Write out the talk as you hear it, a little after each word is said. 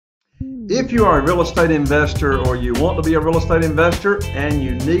If you are a real estate investor or you want to be a real estate investor and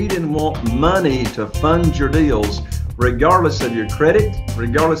you need and want money to fund your deals, regardless of your credit,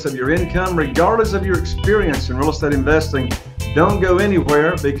 regardless of your income, regardless of your experience in real estate investing, don't go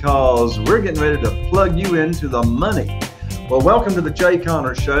anywhere because we're getting ready to plug you into the money. Well, welcome to the Jay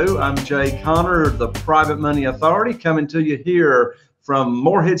Conner Show. I'm Jay Conner, the Private Money Authority, coming to you here from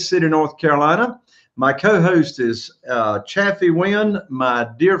Morehead City, North Carolina. My co-host is Chaffee-Thanh Nguyen, my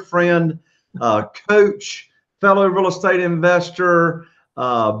dear friend, coach, fellow real estate investor,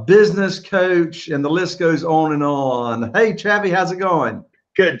 business coach, and the list goes on and on. Hey, Chaffee, how's it going?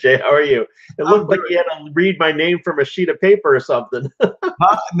 Good, Jay. How are you? It looked like you had to read my name from a sheet of paper or something.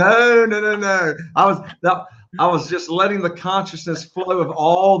 No. I was just letting the consciousness flow of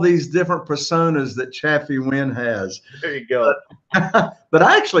all these different personas that Chaffee-Thanh Nguyen has. There you go. But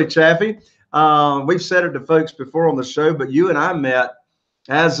actually, Chaffee, we've said it to folks before on the show, but you and I met,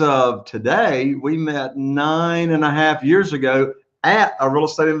 as of today, we met 9.5 years ago at a real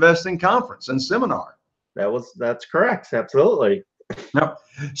estate investing conference and seminar. That's correct. Absolutely. Yep.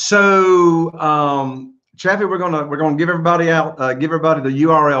 So, Chaffee, we're gonna give everybody the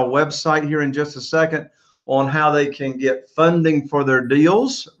URL website here in just a second on how they can get funding for their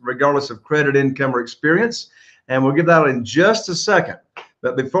deals, regardless of credit, income, or experience. And we'll give that in just a second.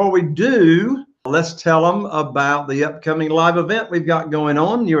 But before we do, let's tell them about the upcoming live event we've got going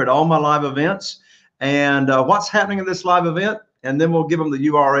on. You're at all my live events. And what's happening in this live event? And then we'll give them the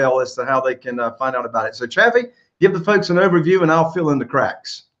URL as to how they can find out about it. So, Chaffee, give the folks an overview and I'll fill in the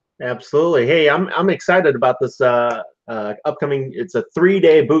cracks. Absolutely. Hey, I'm excited about this upcoming, it's a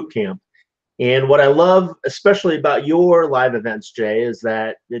 3-day boot camp. And what I love, especially about your live events, Jay, is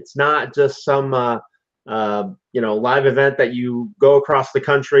that it's not just some live event that you go across the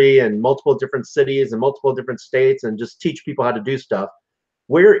country and multiple different cities and multiple different states and just teach people how to do stuff.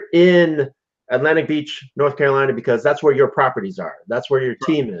 We're in Atlantic Beach, North Carolina, because that's where your properties are. That's where your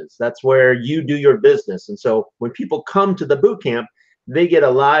team is. That's where you do your business. And so when people come to the boot camp, they get a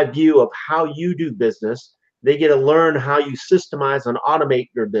live view of how you do business. They get to learn how you systemize and automate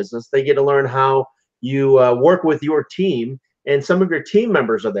your business. They get to learn how you work with your team. And some of your team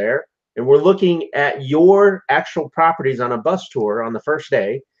members are there. And we're looking at your actual properties on a bus tour on the first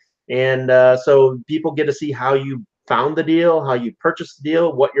day. And so people get to see how you found the deal, how you purchased the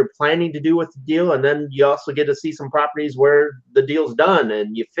deal, what you're planning to do with the deal. And then you also get to see some properties where the deal's done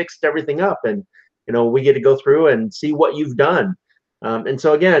and you fixed everything up. And, we get to go through and see what you've done. And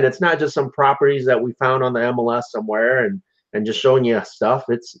so, again, it's not just some properties that we found on the MLS somewhere and just showing you stuff.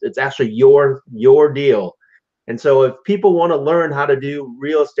 It's actually your deal. And so if people want to learn how to do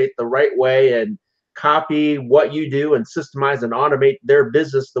real estate the right way and copy what you do and systemize and automate their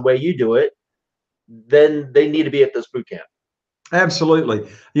business the way you do it, then they need to be at this boot camp. Absolutely.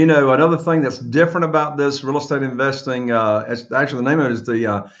 Another thing that's different about this real estate investing, actually the name of it is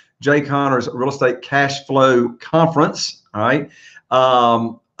the Jay Conner's Real Estate Cash Flow Conference. All right.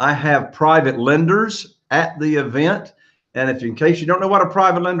 I have private lenders at the event. And in case you don't know what a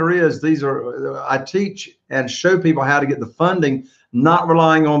private lender is, I teach and show people how to get the funding, not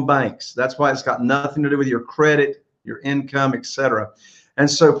relying on banks. That's why it's got nothing to do with your credit, your income, etc. And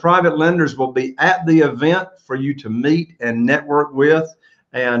so private lenders will be at the event for you to meet and network with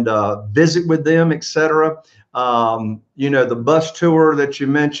and visit with them, etc. The bus tour that you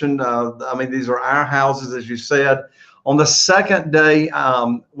mentioned, these are our houses, as you said. On the second day,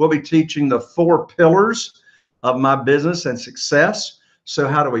 we'll be teaching the 4 pillars of my business and success. So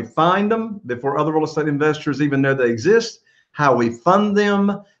how do we find them before other real estate investors even know they exist? How we fund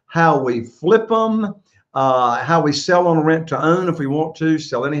them, how we flip them, how we sell on rent to own if we want to,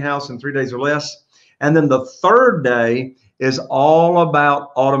 sell any house in 3 days or less. And then the third day is all about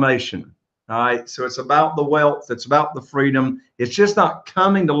automation. All right. So it's about the wealth. It's about the freedom. It's just not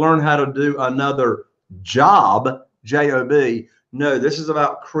coming to learn how to do another job, J-O-B. No, this is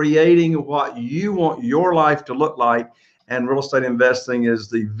about creating what you want your life to look like. And real estate investing is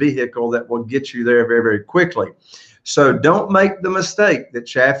the vehicle that will get you there very, very quickly. So don't make the mistake that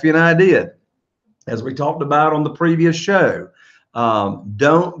Chaffee and I did, as we talked about on the previous show.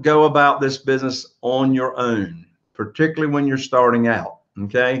 Don't go about this business on your own, particularly when you're starting out.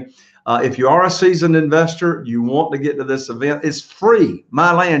 Okay. If you are a seasoned investor, you want to get to this event. It's free.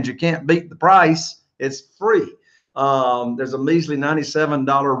 My land, you can't beat the price. It's free. There's a measly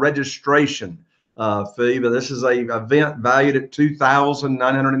 $97 registration fee, but this is an event valued at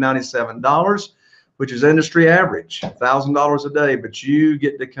 $2,997, which is industry average, $1,000 a day, but you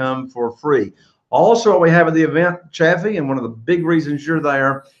get to come for free. Also, what we have at the event, Chaffee, and one of the big reasons you're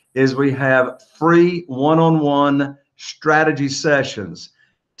there is we have free one-on-one strategy sessions.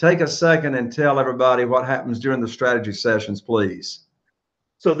 take a second and tell everybody what happens during the strategy sessions, please.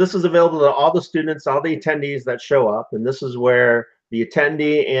 So this is available to all the students, all the attendees that show up, and this is where the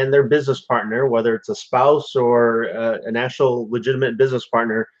attendee and their business partner, whether it's a spouse or an actual legitimate business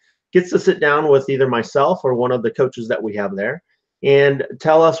partner, gets to sit down with either myself or one of the coaches that we have there and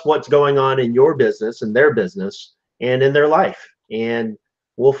tell us what's going on in your business and their business and in their life. And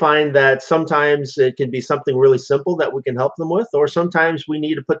we'll find that sometimes it can be something really simple that we can help them with, or sometimes we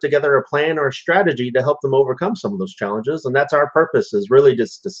need to put together a plan or a strategy to help them overcome some of those challenges. And that's our purpose, is really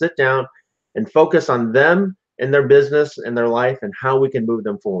just to sit down and focus on them and their business and their life and how we can move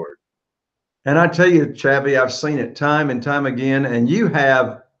them forward. And I tell you, Chappie, I've seen it time and time again, and you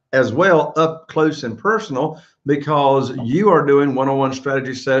have as well, up close and personal, because you are doing one-on-one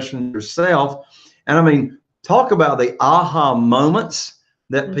strategy sessions yourself. And I mean, talk about the aha moments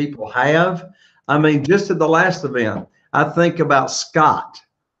that people have. I mean, just at the last event, I think about Scott.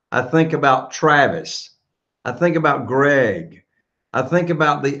 I think about Travis. I think about Greg. I think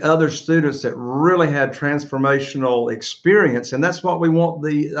about the other students that really had transformational experience. And that's what we want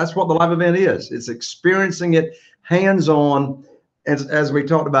that's what the live event is. It's experiencing it hands-on, as we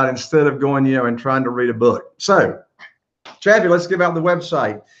talked about, instead of going, and trying to read a book. So, Chappie, let's give out the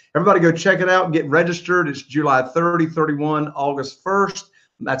website. Everybody go check it out, get registered. It's July 30, 31, August 1st.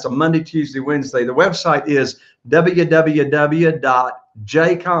 That's a Monday, Tuesday, Wednesday. The website is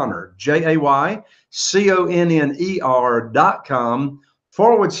www.jayconner.com/,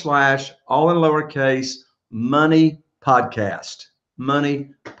 all in lowercase, money podcast. Money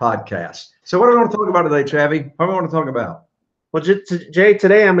podcast. So what do we want to talk about today, Chappie? What do we want to talk about? Well, Jay,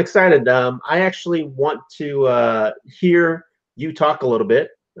 today I'm excited. I actually want to hear you talk a little bit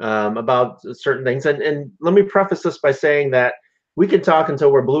about certain things. And let me preface this by saying that we can talk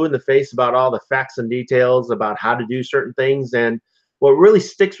until we're blue in the face about all the facts and details about how to do certain things. And what really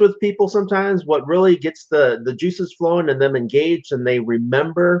sticks with people sometimes, what really gets the juices flowing and them engaged and they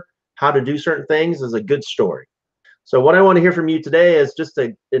remember how to do certain things, is a good story. So what I want to hear from you today is just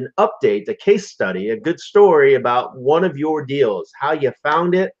an update, a case study, a good story about one of your deals, how you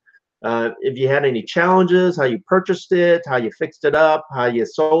found it, if you had any challenges, how you purchased it, how you fixed it up, how you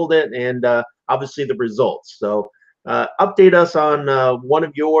sold it, and obviously the results. So update us on one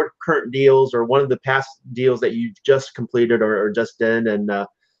of your current deals or one of the past deals that you just completed or just did, and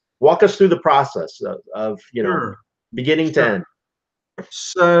walk us through the process of Sure. beginning to end.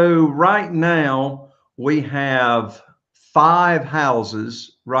 So right now we have 5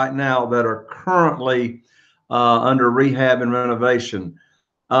 houses right now that are currently under rehab and renovation.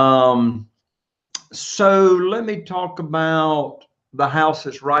 So let me talk about the house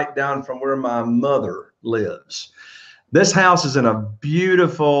that's right down from where my mother lives. This house is in a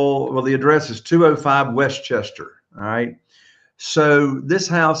beautiful, well, the address is 205 Westchester. All right. So this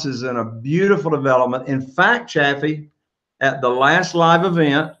house is in a beautiful development. In fact, Chaffee, at the last live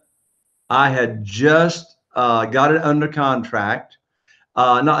event, I had just got it under contract.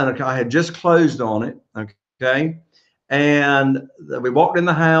 I had just closed on it. Okay. And we walked in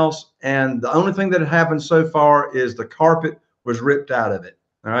the house, and the only thing that had happened so far is the carpet was ripped out of it.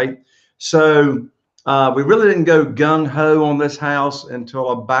 All right. So we really didn't go gung-ho on this house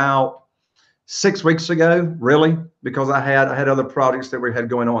until about 6 weeks ago, really, because I had other projects that we had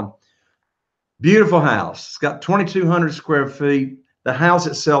going on. Beautiful house. It's got 2,200 square feet. The house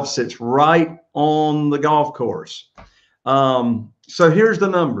itself sits right on the golf course. So here's the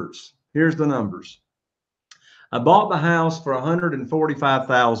numbers. Here's the numbers. I bought the house for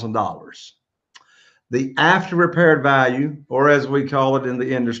 $145,000. The after repaired value, or as we call it in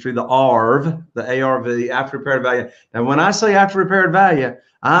the industry, the ARV, the ARV, after repaired value. And when I say after repaired value,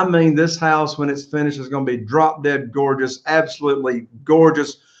 I mean this house, when it's finished, is going to be drop dead gorgeous, absolutely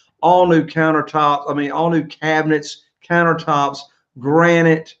gorgeous. All new countertops. I mean, all new cabinets, countertops,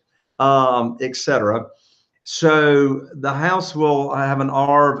 granite, etc. So the house will have an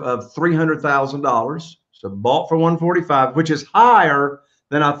ARV of $300,000. So bought for $145,000, which is higher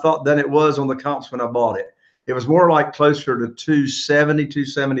than I thought than it was on the comps when I bought it. It was more like closer to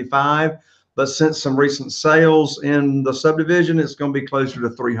 $270,000, $275,000. But since some recent sales in the subdivision, it's going to be closer to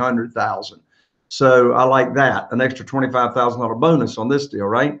 $300,000. So I like that, an extra $25,000 bonus on this deal,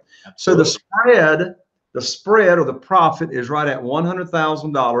 right? Absolutely. So the spread or the profit is right at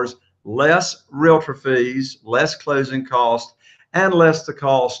 $100,000, less realtor fees, less closing costs, and less the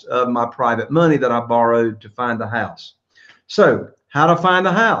cost of my private money that I borrowed to find the house. So how to find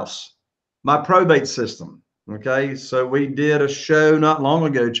the house? My probate system. Okay, so we did a show not long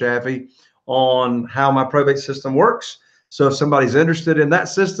ago, Chaffee, on how my probate system works. So if somebody's interested in that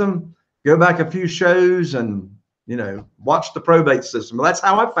system, go back a few shows and You know, watch the probate system. Well, that's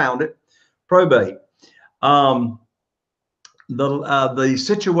how I found it. Probate. The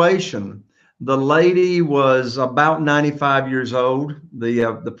situation. The lady was about 95 years old.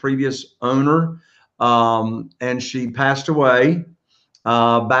 The previous owner, and she passed away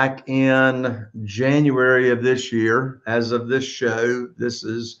back in January of this year. As of this show, this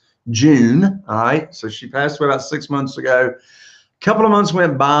is June. All right. So she passed away about 6 months ago. A couple of months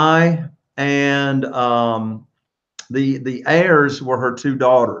went by, and the heirs were her two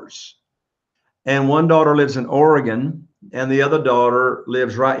daughters. And one daughter lives in Oregon, and the other daughter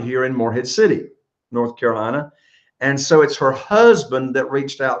lives right here in Morehead City, North Carolina. And so it's her husband that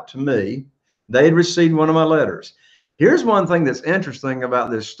reached out to me. They had received one of my letters. Here's one thing that's interesting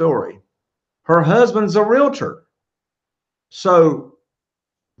about this story. Her husband's a realtor. So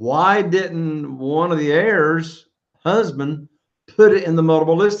why didn't one of the heirs' husband put it in the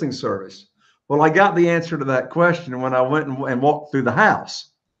multiple listing service? Well, I got the answer to that question when I went and walked through the house.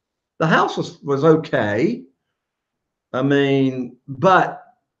 The house was okay. I mean, but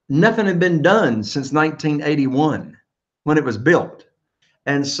nothing had been done since 1981 when it was built.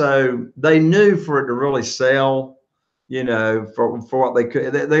 And so they knew for it to really sell, you know, for what they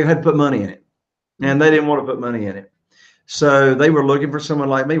could, they had to put money in it, and they didn't want to put money in it. So they were looking for someone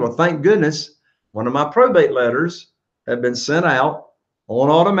like me. Well, thank goodness one of my probate letters had been sent out on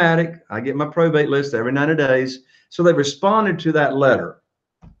automatic. I get my probate list every 90 days. So they responded to that letter.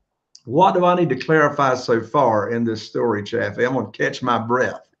 What do I need to clarify so far in this story, Chaffee? I'm going to catch my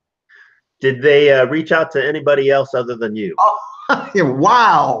breath. Did they reach out to anybody else other than you? Oh,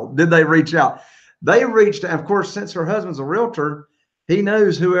 wow. Did they reach out? They reached, of course, since her husband's a realtor, he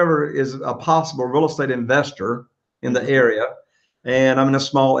knows whoever is a possible real estate investor in the area. And I'm in a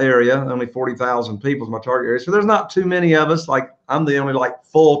small area, only 40,000 people is my target area. So there's not too many of us. Like, I'm the only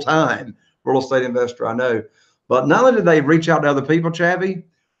full-time real estate investor I know. But not only did they reach out to other people, Chaffee,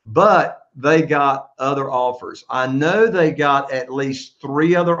 but they got other offers. I know they got at least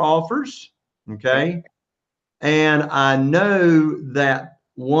 3 other offers. Okay. And I know that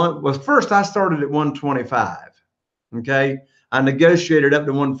one was first, I started at 125. Okay. I negotiated up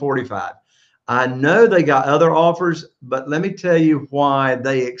to 145. I know they got other offers, but let me tell you why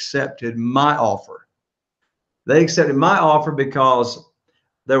they accepted my offer. They accepted my offer because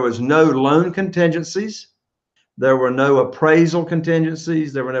there was no loan contingencies. There were no appraisal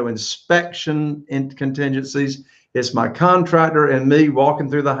contingencies. There were no inspection contingencies. It's my contractor and me walking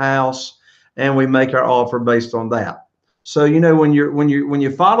through the house, and we make our offer based on that. So, you know, when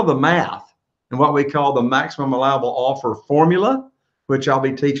you follow the math and what we call the maximum allowable offer formula, which I'll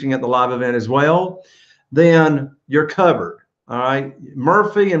be teaching at the live event as well, then you're covered. All right.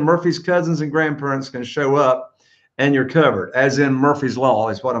 Murphy and Murphy's cousins and grandparents can show up and you're covered, as in Murphy's Law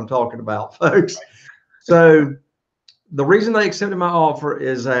is what I'm talking about, folks. So the reason they accepted my offer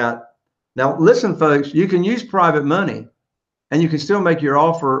is that, now listen, folks, you can use private money and you can still make your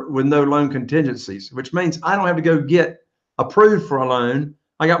offer with no loan contingencies, which means I don't have to go get approved for a loan.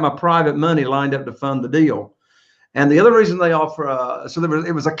 I got my private money lined up to fund the deal. And the other reason they offer,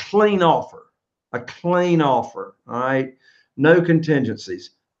 it was a clean offer, all right? No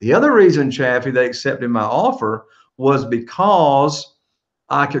contingencies. The other reason, Chaffee, they accepted my offer was because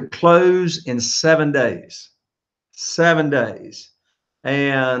I could close in 7 days. 7 days.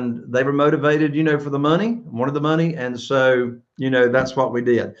 And they were motivated, you know, for the money, wanted the money. And so, you know, that's what we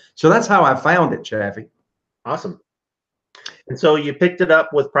did. So that's how I found it, Chaffee. Awesome. And so you picked it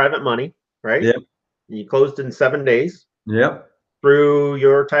up with private money, right? Yep. You closed in 7 days. Yep. Through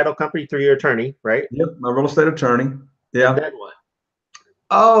your title company, through your attorney, right? Yep. My real estate attorney. Yeah. And then what?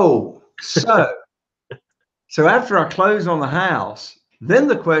 Oh, so after I close on the house, then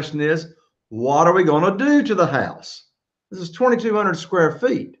the question is, what are we going to do to the house? This is 2,200 square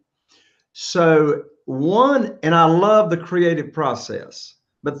feet. So and I love the creative process,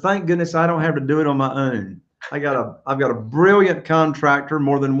 but thank goodness I don't have to do it on my own. I've got a brilliant contractor,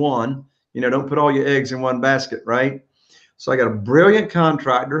 more than one. You know, don't put all your eggs in one basket, right? So I got a brilliant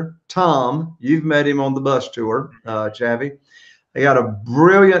contractor, Tom. You've met him on the bus tour, Chaffee. I got a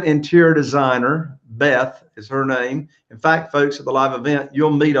brilliant interior designer, Beth is her name. In fact, folks, at the live event,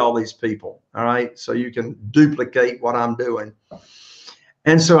 you'll meet all these people, all right? So you can duplicate what I'm doing.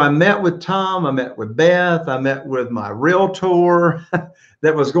 And so I met with Tom, I met with Beth, I met with my realtor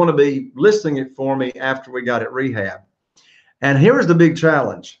that was going to be listing it for me after we got it rehab. And here was the big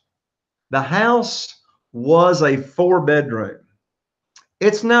challenge. The house was a 4-bedroom.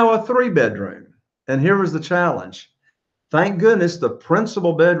 It's now a 3-bedroom. And here was the challenge. Thank goodness the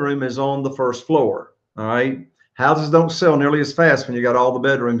principal bedroom is on the first floor. All right. Houses don't sell nearly as fast when you got all the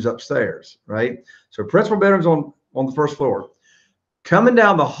bedrooms upstairs, right? So principal bedrooms on the first floor. Coming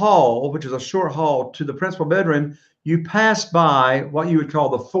down the hall, which is a short hall to the principal bedroom, you pass by what you would call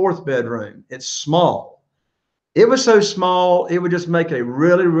the fourth bedroom. It's small. It was so small, it would just make a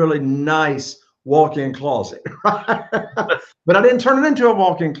really, really nice walk-in closet. Right? But I didn't turn it into a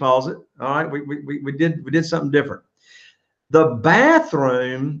walk-in closet. All right, we did something different. The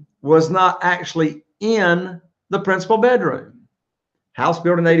bathroom was not actually in the principal bedroom. House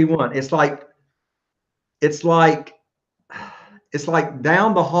built in 81. It's like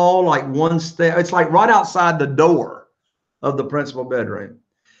down the hall, like one step. It's like right outside the door of the principal bedroom.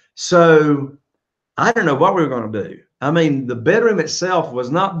 So I don't know what we were going to do. I mean, the bedroom itself was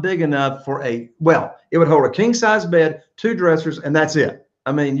not big enough for it would hold a king size bed, 2 dressers, and that's it.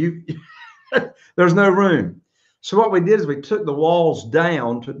 I mean, there's no room. So what we did is we took the walls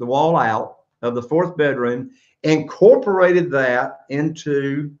down, took the wall out of the fourth bedroom, incorporated that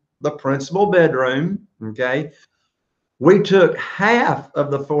into the principal bedroom. Okay. We took half of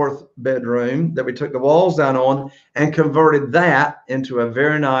the fourth bedroom that we took the walls down on and converted that into a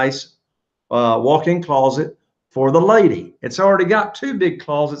very nice walk-in closet for the lady. It's already got 2 big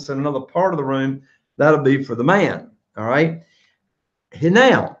closets in another part of the room. That'll be for the man. All right.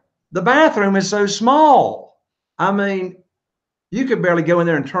 Now, the bathroom is so small. I mean, you could barely go in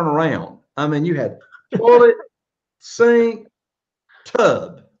there and turn around. I mean, you had toilet, sink,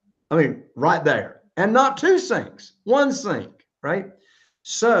 tub. I mean, right there. And not 2 sinks, 1 sink, right?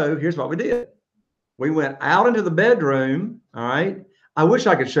 So here's what we did. We went out into the bedroom, all right? I wish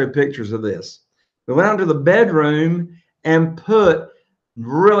I could show pictures of this. We went out into the bedroom and put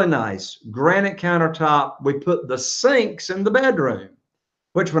really nice granite countertop. We put the sinks in the bedroom,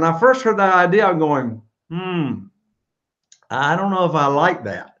 which when I first heard that idea, I'm going, I don't know if I like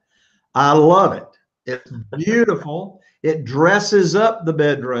that. I love it. It's beautiful. It dresses up the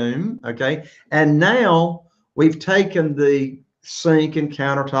bedroom, okay? And now we've taken the sink and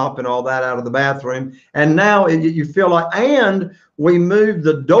countertop and all that out of the bathroom, and now you feel like, and we moved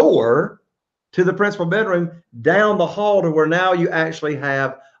the door to the principal bedroom down the hall to where now you actually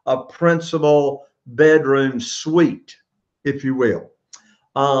have a principal bedroom suite, if you will.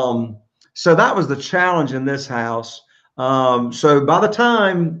 So that was the challenge in this house. So by the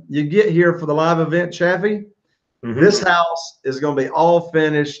time you get here for the live event, Chaffee, this house is going to be all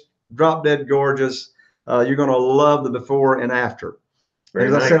finished, drop dead gorgeous. You're going to love the before and after.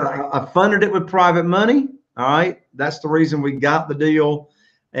 As I said, I funded it with private money. All right. That's the reason we got the deal.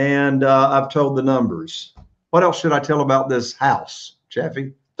 And I've told the numbers. What else should I tell about this house,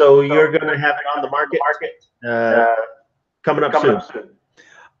 Chaffee? So you're going to have it on the market coming up soon.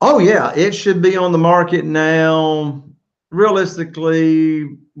 Oh, yeah. It should be on the market now,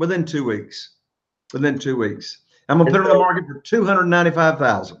 realistically, within 2 weeks. Within 2 weeks. I'm going to put it on the market for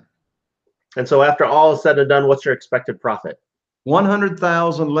 $295,000. And so after all is said and done, what's your expected profit?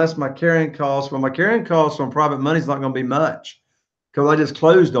 $100,000 less my carrying costs. Well, my carrying costs on private money is not going to be much because I just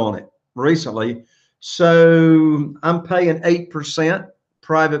closed on it recently. So I'm paying 8%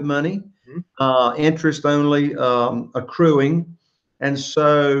 private money, interest only, accruing. And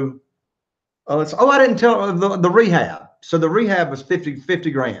so, I didn't tell the rehab. So the rehab was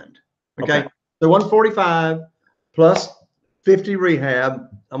 50 grand. Okay. So 145 plus 50 rehab.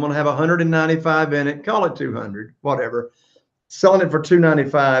 I'm going to have 195 in it. Call it 200, whatever. Selling it for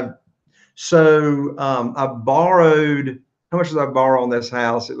 295. So I borrowed. How much did I borrow on this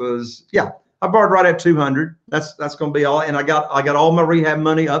house? It was I borrowed right at 200. That's going to be all. And I got all my rehab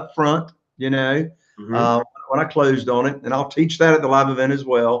money up front. You know, when I closed on it, and I'll teach that at the live event as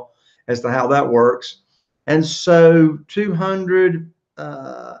well as to how that works. And so 200,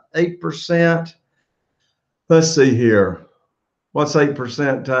 8%. Let's see here. What's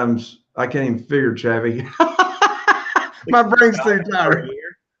 8% times? I can't even figure, Chaffee. My brain's too tired.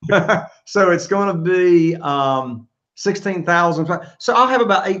 So it's going to be 16,000. So I'll have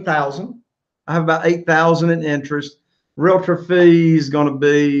about 8,000. I have about 8,000 in interest. Realtor fees going to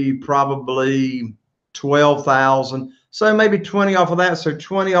be probably 12,000. So maybe 20 off of that. So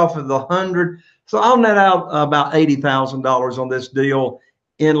 20 off of the 100. So I'll net out about $80,000 on this deal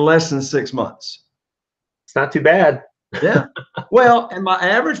in less than 6 months. It's not too bad. Yeah. Well, and my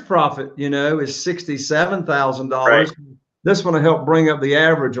average profit, is $67,000. Right. This one will help bring up the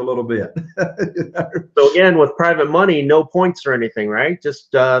average a little bit. So again, with private money, no points or anything, right?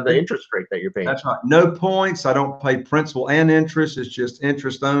 Just the interest rate that you're paying. That's right. No points. I don't pay principal and interest. It's just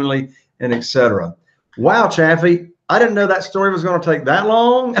interest only, and etc. Wow, Chaffee. I didn't know that story was going to take that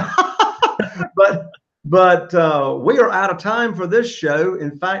long. But But we are out of time for this show.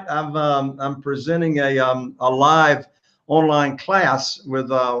 In fact, I'm presenting a live online class with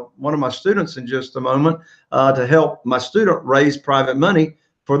one of my students in just a moment to help my student raise private money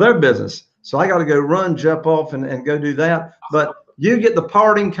for their business. So I got to go run, jump off, and go do that. But you get the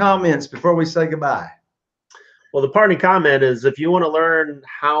parting comments before we say goodbye. Well, the parting comment is, if you want to learn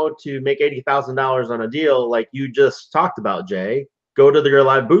how to make $80,000 on a deal like you just talked about, Jay, go to your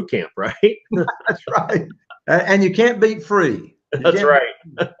live boot camp, right? That's right. And you can't beat free. That's right.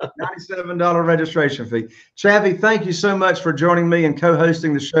 $97 registration fee. Chaffee, thank you so much for joining me and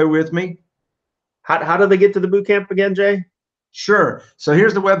co-hosting the show with me. How do they get to the boot camp again, Jay? Sure. So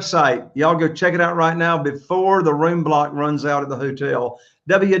here's the website. Y'all go check it out right now before the room block runs out at the hotel.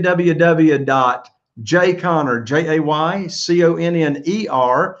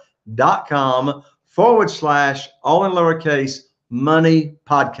 www.jayconner.com/, all in lowercase, money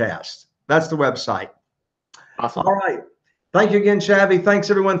podcast. That's the website. Awesome. All right. Thank you again, Chaffee. Thanks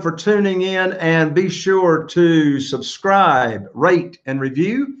everyone for tuning in, and be sure to subscribe, rate, and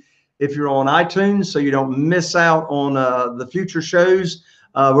review if you're on iTunes so you don't miss out on the future shows.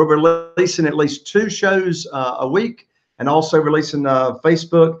 We're releasing at least 2 shows a week, and also releasing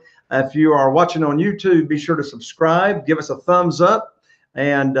Facebook. If you are watching on YouTube, be sure to subscribe, give us a thumbs up,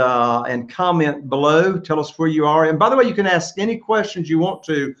 and comment below. Tell us where you are. And by the way, you can ask any questions you want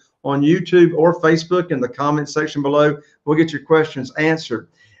to on YouTube or Facebook in the comment section below. We'll get your questions answered.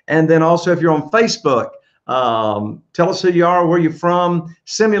 And then also, if you're on Facebook, tell us who you are, where you're from.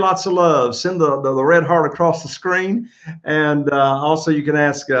 Send me lots of love. Send the red heart across the screen. And also, you can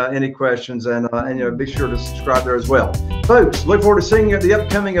ask any questions, and you know, be sure to subscribe there as well. Folks, look forward to seeing you at the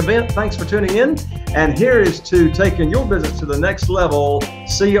upcoming event. Thanks for tuning in. And here is to taking your business to the next level.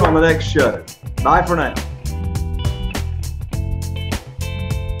 See you on the next show. Bye for now.